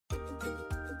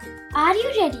Are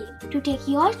you ready to take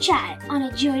your child on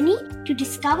a journey to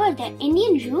discover their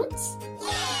Indian roots?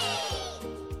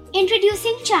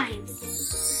 Introducing Chimes,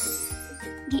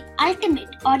 the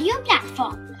ultimate audio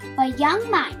platform for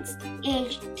young minds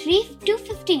aged 3 to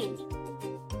 15.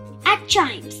 At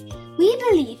Chimes, we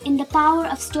believe in the power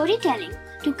of storytelling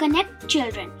to connect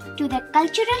children to their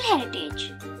cultural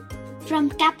heritage. From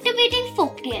captivating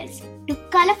folktales to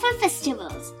colorful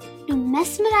festivals to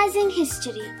mesmerizing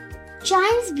history,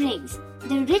 Chimes brings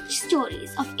the rich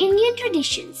stories of Indian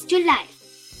traditions to life.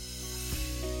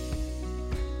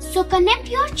 So connect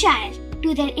your child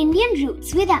to their Indian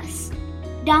roots with us.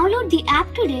 Download the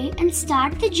app today and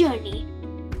start the journey.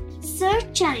 Search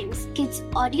Chimes Kids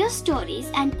Audio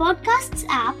Stories and Podcasts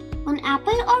app on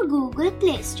Apple or Google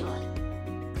Play Store.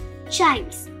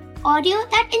 Chimes, audio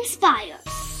that inspires.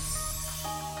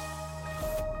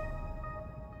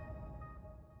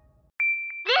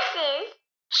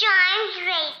 Chimes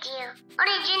Radio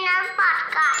original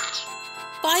podcast.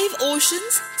 5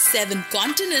 oceans, 7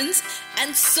 continents,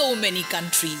 and so many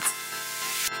countries.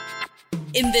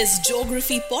 In this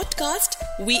geography podcast,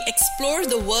 we explore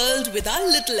the world with our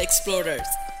little explorers,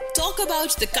 talk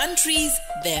about the countries,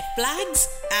 their flags,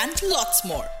 and lots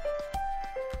more.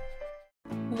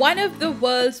 One of the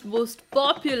world's most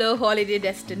popular holiday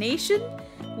destination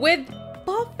with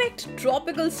perfect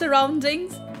tropical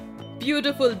surroundings,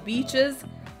 beautiful beaches,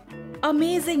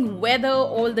 amazing weather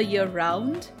all the year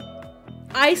round,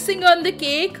 icing on the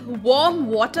cake, warm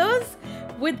waters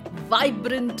with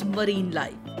vibrant marine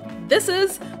life. This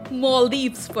is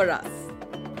Maldives for us.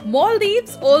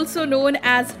 Maldives, also known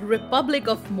as Republic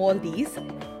of Maldives,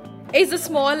 is a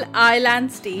small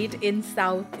island state in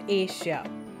South Asia.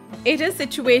 It is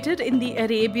situated in the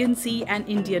Arabian Sea and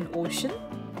Indian Ocean.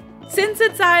 Since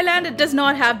it's island, it does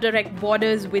not have direct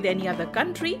borders with any other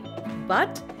country,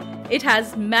 but it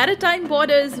has maritime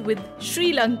borders with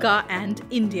Sri Lanka and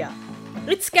India.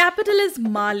 Its capital is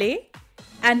Malé,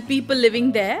 and people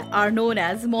living there are known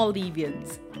as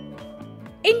Maldivians.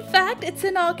 In fact, it's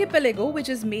an archipelago which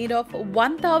is made of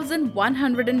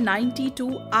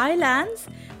 1,192 islands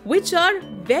which are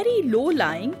very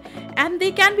low-lying, and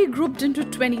they can be grouped into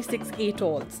 26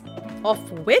 atolls,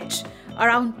 of which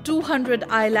around 200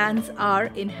 islands are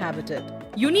inhabited.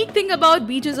 Unique thing about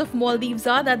beaches of Maldives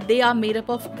are that they are made up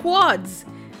of quads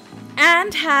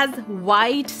and has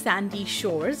white sandy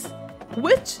shores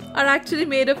which are actually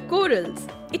made of corals.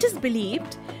 It is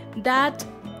believed that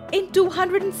in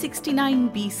 269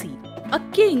 BC, a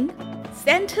king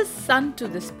sent his son to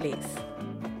this place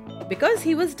because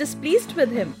he was displeased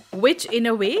with him, which in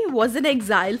a way was an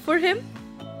exile for him.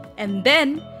 And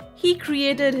then he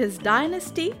created his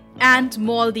dynasty and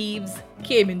Maldives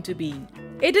came into being.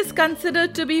 It is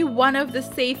considered to be one of the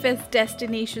safest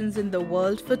destinations in the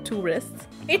world for tourists.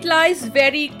 It lies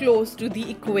very close to the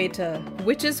equator,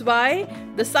 which is why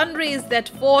the sun rays that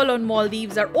fall on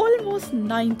Maldives are almost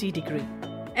 90 degrees.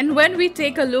 And when we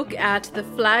take a look at the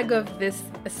flag of this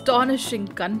astonishing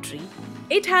country,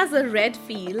 it has a red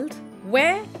field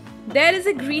where there is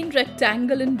a green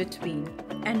rectangle in between.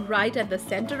 And right at the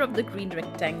center of the green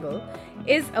rectangle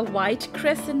is a white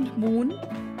crescent moon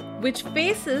which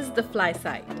faces the fly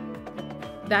side.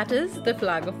 That is the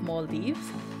flag of Maldives,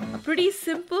 a pretty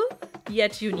simple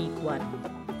yet unique one.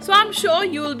 So I'm sure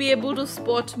you will be able to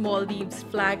spot Maldives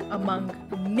flag among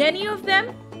many of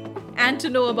them and to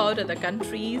know about other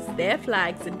countries, their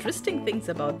flags, interesting things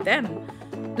about them.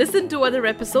 Listen to other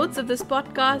episodes of this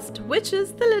podcast, which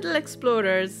is The Little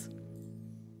Explorers.